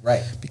freedom,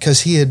 Right.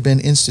 because he had been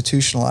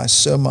institutionalized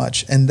so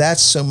much, and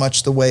that's so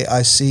much the way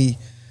I see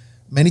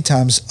many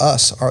times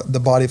us, the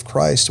body of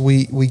Christ.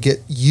 We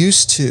get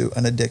used to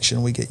an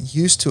addiction, we get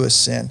used to a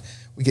sin,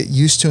 we get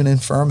used to an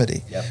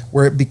infirmity, Yep.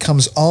 where it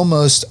becomes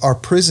almost our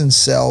prison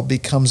cell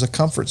becomes a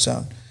comfort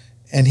zone.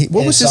 And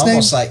what was his name?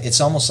 It's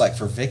almost like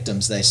for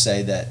victims, they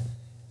say that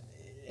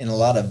in a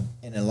lot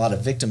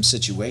of victim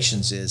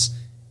situations is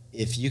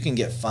if you can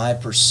get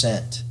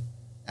 5%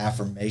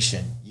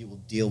 affirmation, you will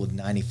deal with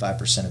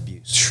 95%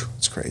 abuse.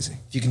 It's crazy.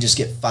 If you can just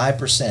get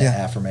 5%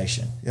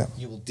 affirmation, Yeah.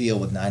 you will deal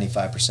with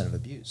 95% of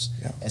abuse.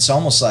 Yeah. It's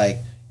almost like,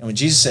 and when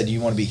Jesus said, "Do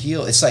you want to be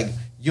healed?" It's like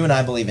you and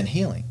I believe in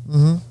healing,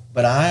 Mm-hmm.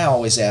 but I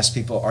always ask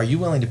people, "Are you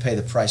willing to pay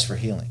the price for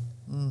healing?"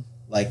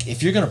 Like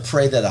if you're going to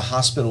pray that a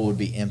hospital would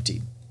be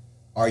emptied,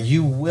 are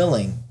you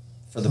willing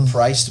for the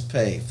price to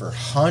pay for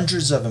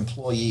hundreds of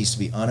employees to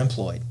be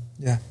unemployed?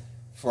 Yeah.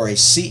 For a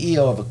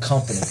CEO of a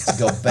company to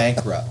go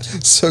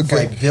bankrupt, So for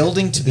a good.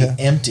 building to be Yeah.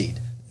 emptied,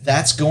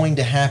 that's going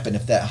to happen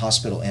if that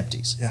hospital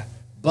empties. Yeah.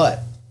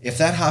 But if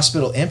that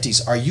hospital empties,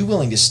 are you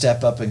willing to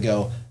step up and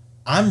go,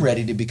 I'm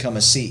ready to become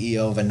a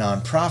CEO of a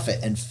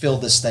nonprofit and fill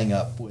this thing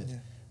up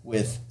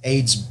with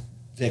AIDS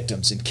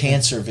victims and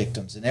cancer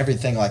victims and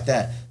everything like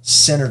that,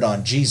 centered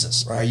on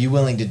Jesus? Right. Are you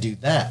willing to do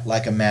that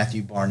like a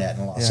Matthew Barnett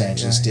in Los Yeah,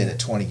 Angeles yeah, did yeah. at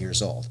 20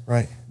 years old?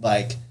 Right.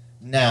 Like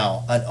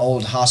now an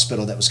old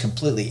hospital that was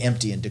completely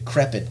empty and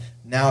decrepit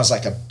now is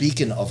like a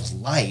beacon of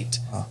light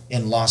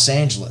in Los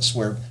Angeles,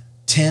 where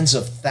tens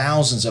of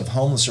thousands of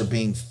homeless are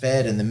being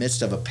fed in the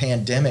midst of a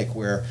pandemic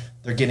where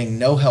they're getting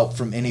no help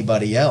from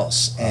anybody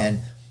else.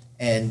 And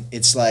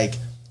it's like,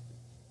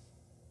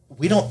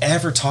 we don't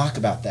ever talk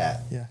about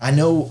that. Yeah. I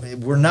know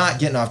we're not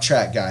getting off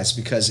track, guys,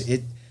 because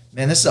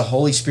this is a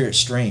Holy Spirit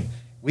stream.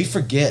 We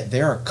forget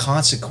there are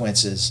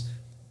consequences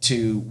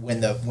to when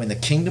the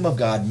kingdom of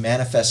God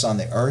manifests on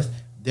the earth.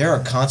 There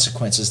are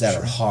consequences that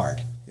are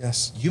hard.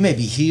 Yes. You may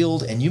be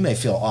healed and you may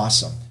feel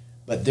awesome,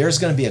 but there's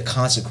going to be a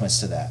consequence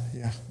to that.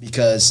 Yeah.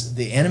 Because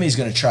the enemy is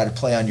going to try to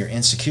play on your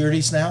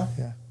insecurities now.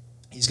 Yeah.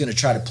 He's going to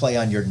try to play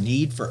on your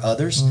need for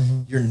others,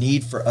 your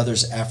need for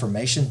others'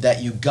 affirmation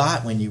that you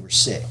got when you were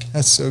sick,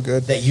 That's so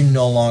good. that you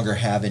no longer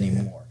have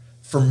anymore.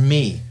 For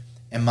me,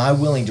 am I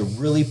willing to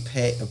really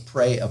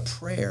pray a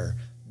prayer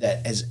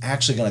that is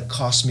actually going to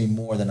cost me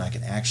more than I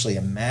can actually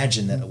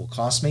imagine that it will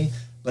cost me,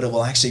 but it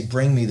will actually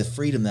bring me the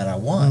freedom that I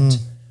want?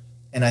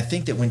 And I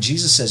think that when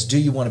Jesus says, "Do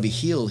you want to be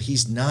healed?"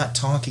 he's not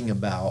talking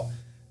about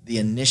the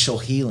initial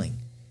healing.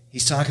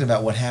 He's talking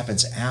about what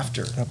happens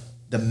after. Yep.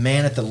 The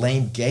man at the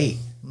lame gate,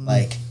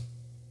 like,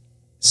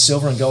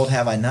 silver and gold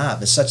have I not,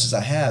 but such as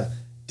I have.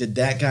 Did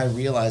that guy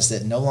realize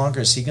that no longer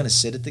is he going to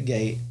sit at the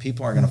gate?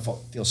 People aren't going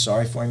to feel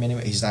sorry for him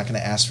anymore. He's not going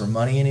to ask for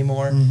money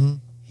anymore.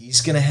 He's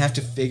going to have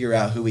to figure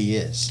out who he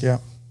is. Yeah.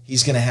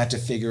 He's going to have to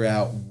figure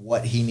out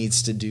what he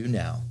needs to do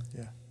now.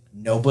 Yeah.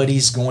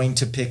 Nobody's going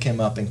to pick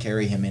him up and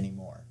carry him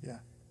anymore. Yeah.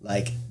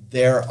 Like,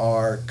 there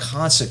are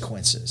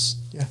consequences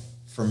Yeah.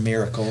 for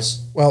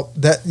miracles. Well,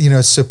 that,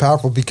 it's so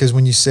powerful, because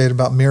when you say it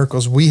about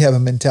miracles, we have a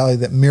mentality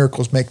that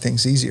miracles make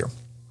things easier.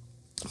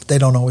 But they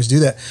don't always do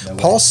that. No way.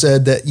 Paul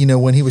said that,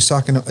 when he was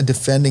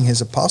defending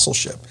his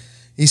apostleship,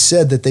 he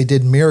said that they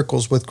did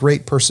miracles with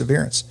great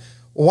perseverance.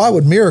 Well, why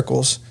would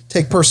miracles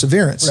take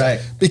perseverance? Right.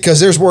 Because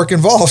there's work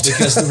involved.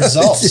 Because the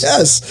results,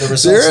 yes, the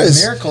results there of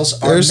is. miracles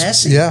are There's-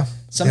 messy. Yeah.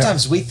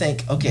 Sometimes we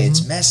think, okay,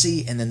 it's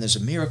messy, and then there's a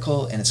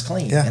miracle, and it's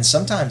clean. Yeah. And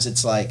sometimes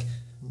it's like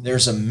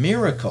there's a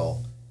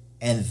miracle,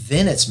 and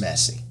then it's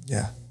messy.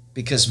 Yeah.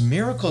 Because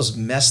miracles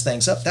mess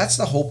things up. That's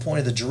the whole point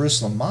of the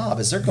Jerusalem mob,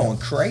 is they're going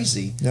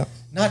crazy. Yep.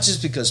 Not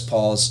just because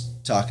Paul's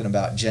talking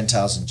about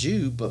Gentiles and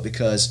Jew, but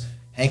because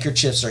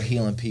handkerchiefs are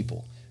healing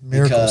people.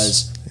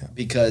 Miracles.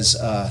 Because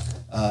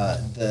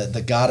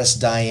the goddess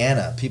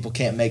Diana. People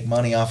can't make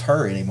money off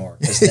her anymore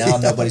because now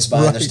nobody's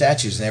buying their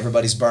statues, and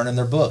everybody's burning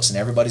their books, and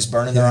everybody's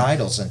burning their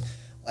idols, and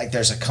like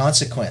there's a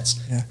consequence.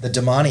 The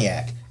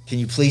demoniac. Can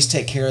you please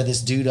take care of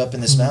this dude up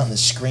in this mountain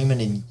that's screaming,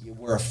 and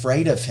we're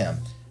afraid of him?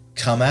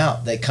 Come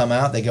out. They come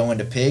out. They go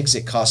into pigs.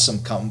 It costs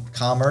them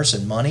commerce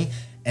and money.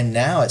 And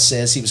now it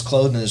says he was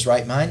clothed in his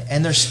right mind,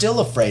 and they're still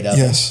afraid of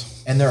him.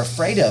 And they're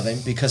afraid of him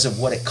because of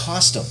what it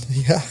cost them.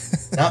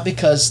 Not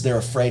because they're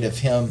afraid of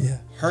him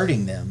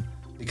hurting them,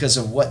 because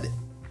of what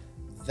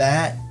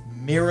that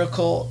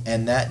miracle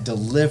and that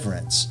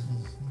deliverance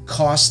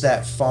cost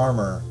that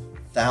farmer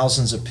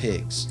thousands of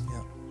pigs,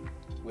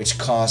 which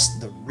cost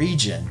the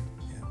region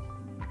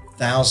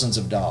thousands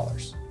of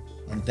dollars.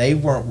 And they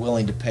weren't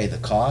willing to pay the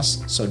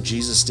cost, so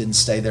Jesus didn't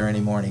stay there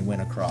anymore, and he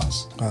went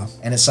across.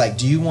 And it's like,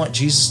 do you want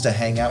Jesus to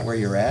hang out where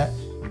you're at?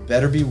 You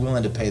better be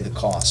willing to pay the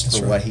cost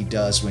for what he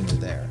does when you're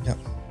there.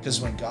 Because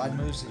when God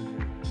moves in you.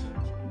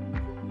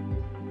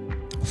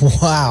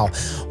 Wow,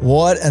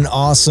 what an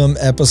awesome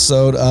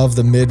episode of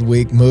the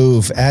Midweek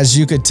Move. As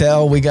you could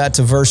tell, we got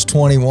to verse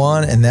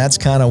 21, and that's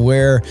kind of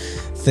where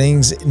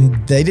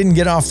they didn't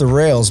get off the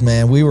rails,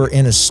 man. We were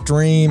in a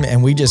stream,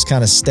 and we just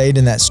kind of stayed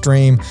in that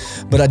stream.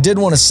 But I did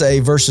want to say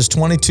verses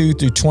 22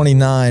 through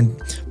 29,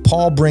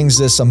 Paul brings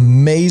this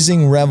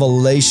amazing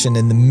revelation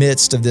in the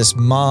midst of this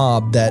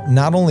mob that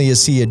not only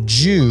is he a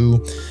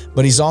Jew,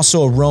 but he's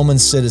also a Roman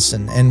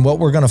citizen. And what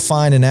we're going to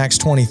find in Acts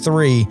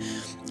 23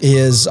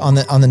 is on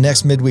the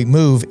next Midweek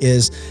Move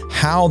is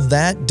how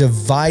that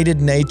divided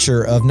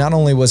nature of not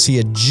only was he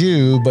a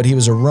Jew, but he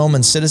was a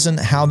Roman citizen,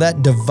 how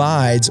that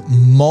divides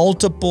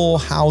multiple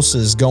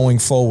houses going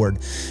forward.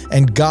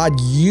 And God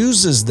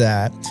uses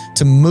that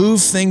to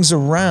move things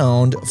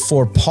around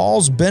for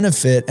Paul's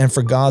benefit and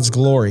for God's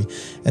glory.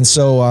 And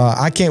so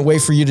I can't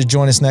wait for you to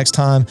join us next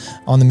time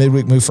on the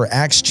Midweek Move for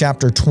Acts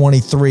chapter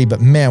 23. But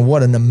man,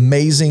 what an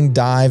amazing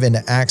dive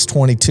into Acts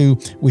 22.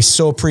 We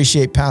so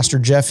appreciate Pastor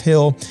Jeff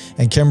Hill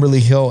and Kimberly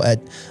Hill at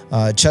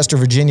Chester,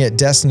 Virginia at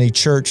Destiny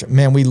Church.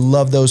 Man, we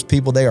love those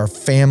people. They are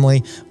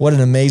family. What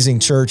an amazing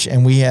church.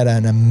 And we had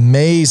an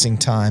amazing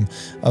time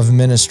of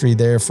ministry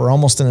there for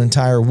almost an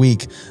entire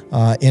week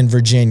in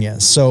Virginia.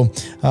 So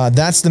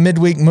that's the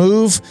Midweek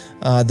Move,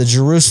 the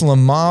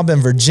Jerusalem Mob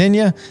in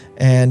Virginia.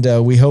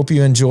 And we hope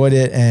you enjoyed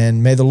it.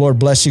 And may the Lord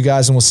bless you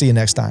guys, and we'll see you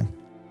next time.